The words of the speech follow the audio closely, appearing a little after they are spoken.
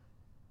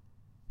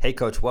Hey,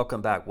 Coach,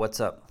 welcome back. What's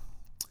up?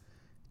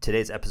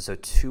 Today's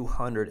episode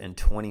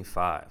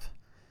 225.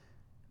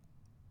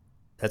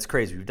 That's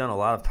crazy. We've done a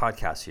lot of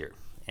podcasts here.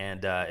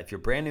 And if you're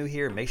brand new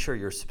here, make sure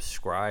you're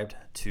subscribed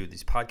to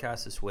these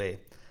podcasts. This way,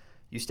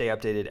 you stay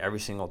updated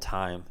every single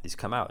time these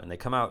come out. And they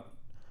come out,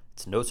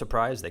 it's no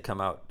surprise, they come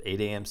out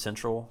 8 a.m.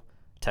 Central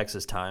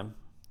Texas time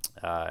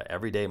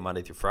every day,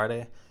 Monday through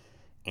Friday.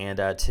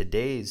 And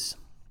today's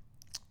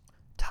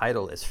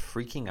title is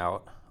Freaking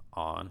Out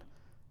on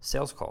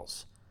Sales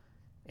Calls.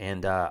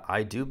 And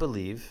I do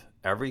believe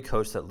every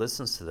coach that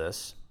listens to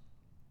this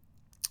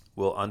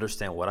will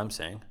understand what I'm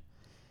saying.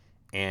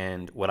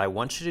 And what I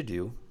want you to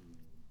do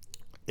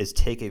is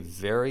take a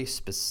very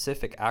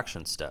specific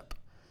action step.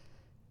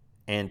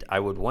 And I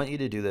would want you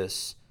to do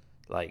this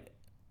like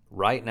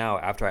right now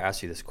after I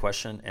ask you this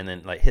question, and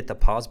then like hit the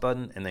pause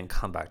button and then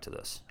come back to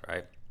this,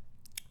 right?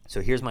 So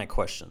here's my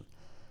question.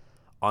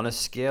 On a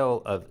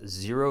scale of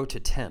 0 to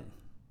 10,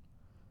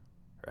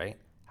 right?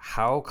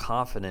 How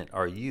confident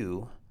are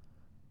you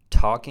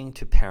talking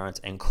to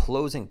parents and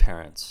closing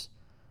parents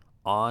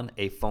on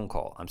a phone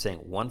call? I'm saying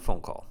one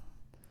phone call.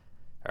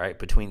 All right,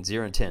 between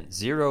 0 and 10.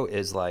 0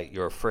 is like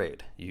you're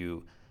afraid.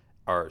 You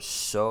are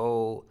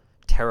so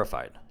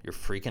terrified. You're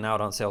freaking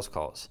out on sales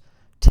calls.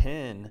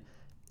 10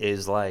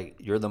 is like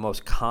you're the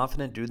most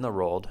confident dude in the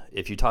world.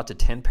 If you talk to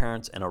 10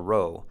 parents in a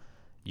row,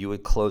 you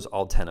would close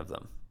all 10 of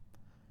them.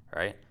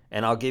 All right?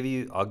 And I'll give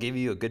you a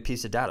good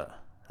piece of data.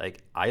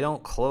 Like, I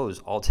don't close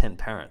all 10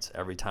 parents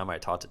every time I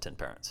talk to 10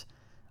 parents.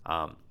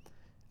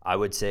 I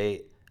would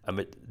say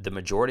the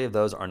majority of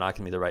those are not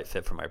going to be the right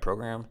fit for my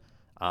program.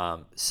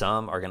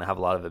 Some are going to have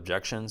a lot of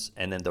objections,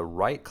 and then the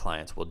right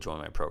clients will join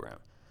my program.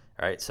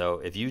 All right. So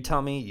if you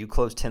tell me you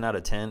close 10 out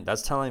of 10,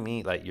 that's telling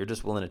me like you're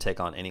just willing to take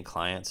on any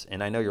clients,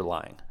 and I know you're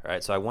lying. All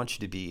right. So I want you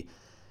to be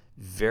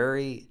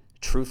very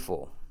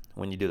truthful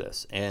when you do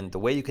this. And the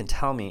way you can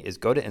tell me is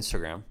go to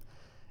Instagram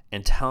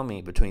and tell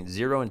me between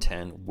 0 and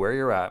 10 where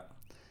you're at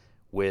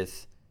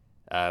with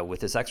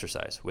this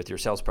exercise, with your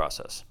sales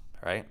process.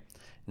 All right.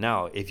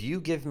 Now, if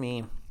you give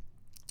me,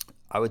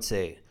 I would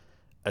say,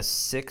 a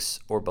 6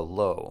 or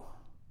below,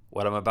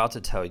 what I'm about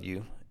to tell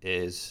you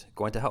is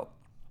going to help.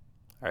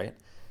 All right.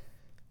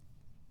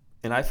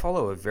 And I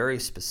follow a very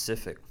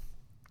specific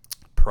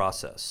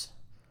process,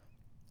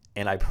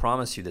 and I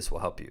promise you this will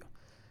help you.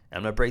 And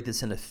I'm going to break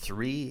this into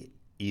 3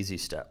 easy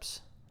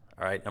steps.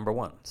 All right.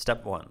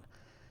 Step one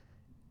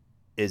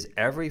is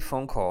every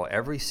phone call,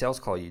 every sales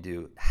call you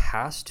do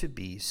has to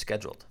be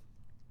scheduled.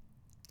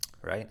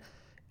 Right.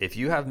 If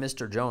you have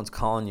Mr. Jones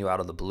calling you out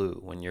of the blue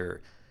when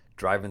you're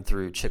driving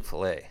through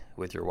Chick-fil-A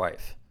with your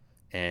wife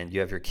and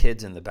you have your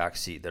kids in the back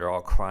seat that are all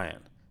crying,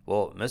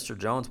 well, Mr.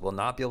 Jones will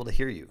not be able to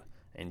hear you,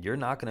 and you're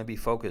not going to be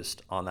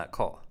focused on that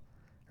call,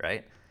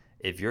 right?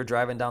 If you're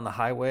driving down the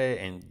highway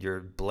and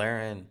you're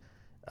blaring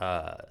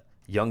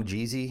Young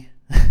Jeezy,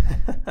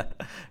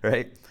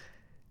 right?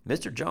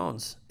 Mr.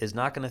 Jones is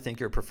not going to think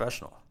you're a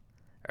professional,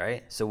 all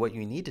right? So what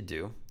you need to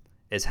do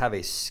is have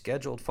a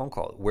scheduled phone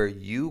call where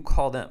you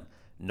call them.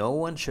 No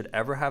one should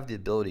ever have the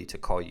ability to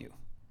call you.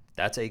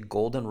 That's a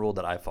golden rule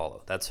that I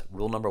follow. That's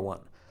rule number 1.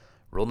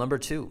 Rule number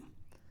 2,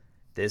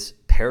 this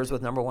pairs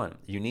with number 1.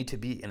 You need to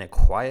be in a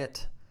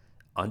quiet,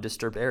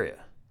 undisturbed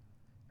area,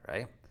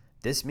 right?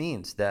 This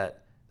means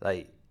that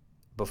like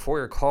before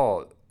your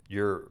call,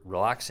 you're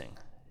relaxing.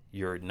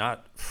 You're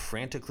not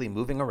frantically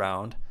moving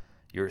around.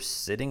 You're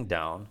sitting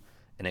down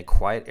in a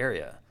quiet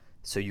area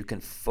so you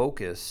can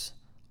focus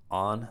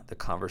on the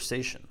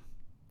conversation,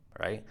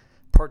 right?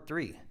 Part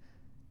 3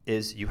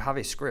 is you have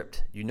a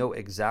script. You know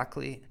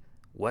exactly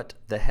what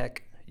the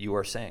heck you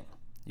are saying.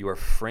 You are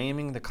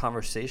framing the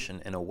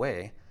conversation in a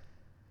way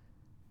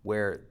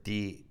where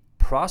the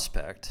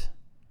prospect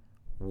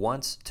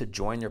wants to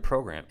join your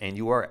program, and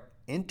you are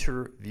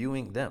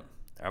interviewing them.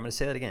 I'm going to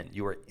say that again.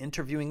 You are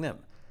interviewing them.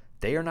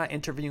 They are not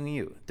interviewing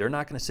you. They're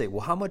not going to say, well,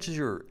 how much is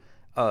your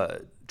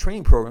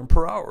training program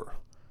per hour?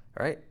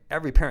 All right?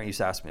 Every parent used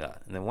to ask me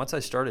that. And then once I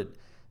started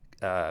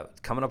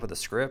coming up with a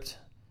script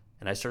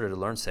and I started to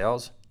learn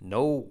sales,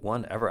 no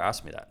one ever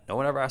asked me that. No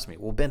one ever asked me,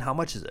 well, Ben, how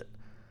much is it?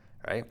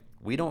 Right?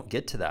 We don't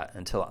get to that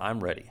until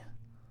I'm ready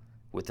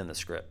within the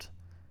script.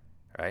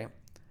 Right?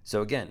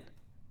 So again,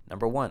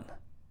 number 1,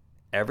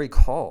 every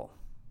call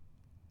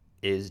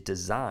is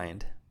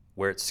designed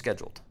where it's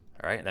scheduled.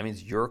 All right? That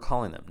means you're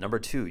calling them. Number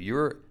 2,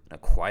 you're in a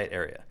quiet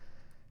area.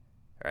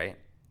 Right?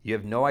 You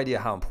have no idea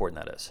how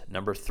important that is.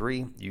 Number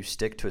 3, you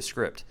stick to a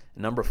script.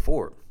 Number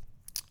 4,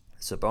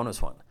 it's a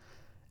bonus one.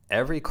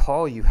 Every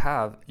call you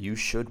have, you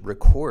should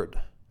record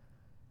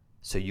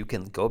so you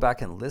can go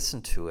back and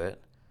listen to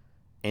it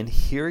and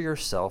hear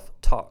yourself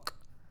talk.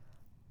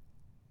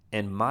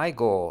 And my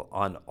goal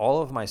on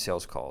all of my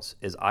sales calls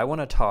is I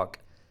want to talk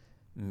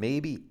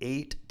maybe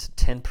 8 to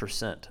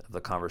 10% of the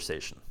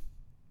conversation.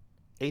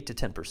 8 to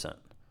 10%.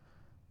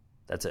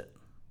 That's it.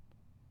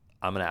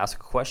 I'm going to ask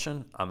a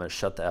question. I'm going to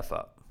shut the F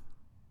up.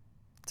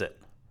 That's it.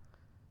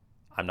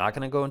 I'm not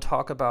going to go and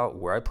talk about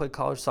where I played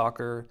college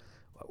soccer,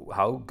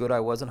 how good I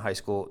was in high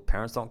school.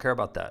 Parents don't care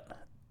about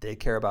that. They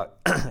care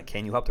about,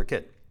 can you help their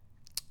kid?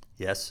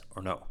 Yes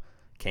or no?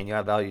 Can you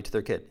add value to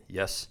their kid?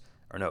 Yes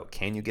or no?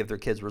 Can you give their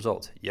kids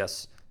results?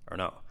 Yes or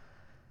no? All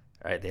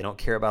right. They don't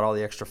care about all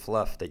the extra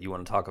fluff that you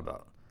want to talk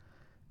about.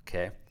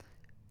 Okay.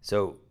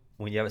 So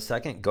when you have a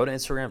second, go to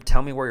Instagram.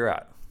 Tell me where you're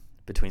at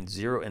between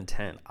 0 and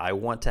 10. I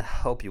want to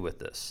help you with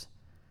this.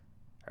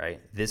 All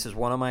right. This is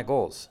one of my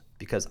goals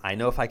because I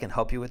know if I can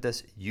help you with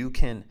this, you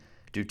can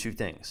do two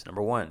things.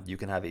 Number one, you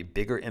can have a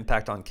bigger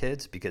impact on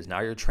kids because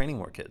now you're training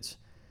more kids.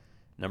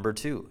 Number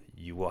two,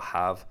 you will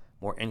have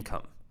more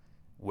income.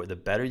 The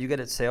better you get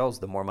at sales,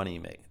 the more money you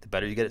make. The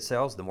better you get at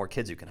sales, the more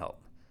kids you can help.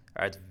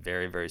 All right, it's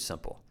very, very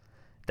simple.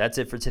 That's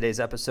it for today's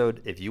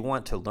episode. If you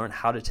want to learn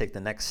how to take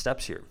the next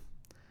steps here,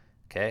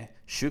 okay,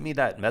 shoot me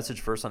that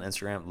message first on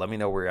Instagram. Let me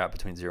know where you're at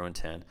between 0 and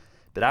 10.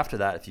 But after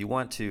that, if you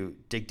want to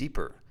dig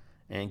deeper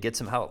and get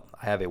some help,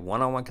 I have a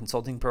one-on-one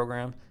consulting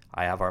program.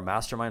 I have our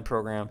mastermind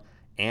program,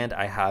 and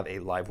I have a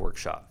live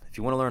workshop. If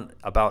you want to learn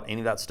about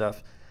any of that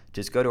stuff,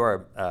 just go to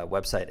our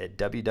website at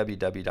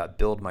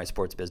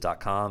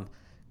www.buildmysportsbiz.com.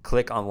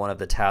 Click on one of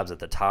the tabs at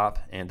the top,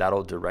 and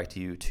that'll direct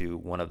you to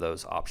one of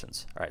those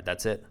options. All right,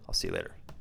 that's it. I'll see you later.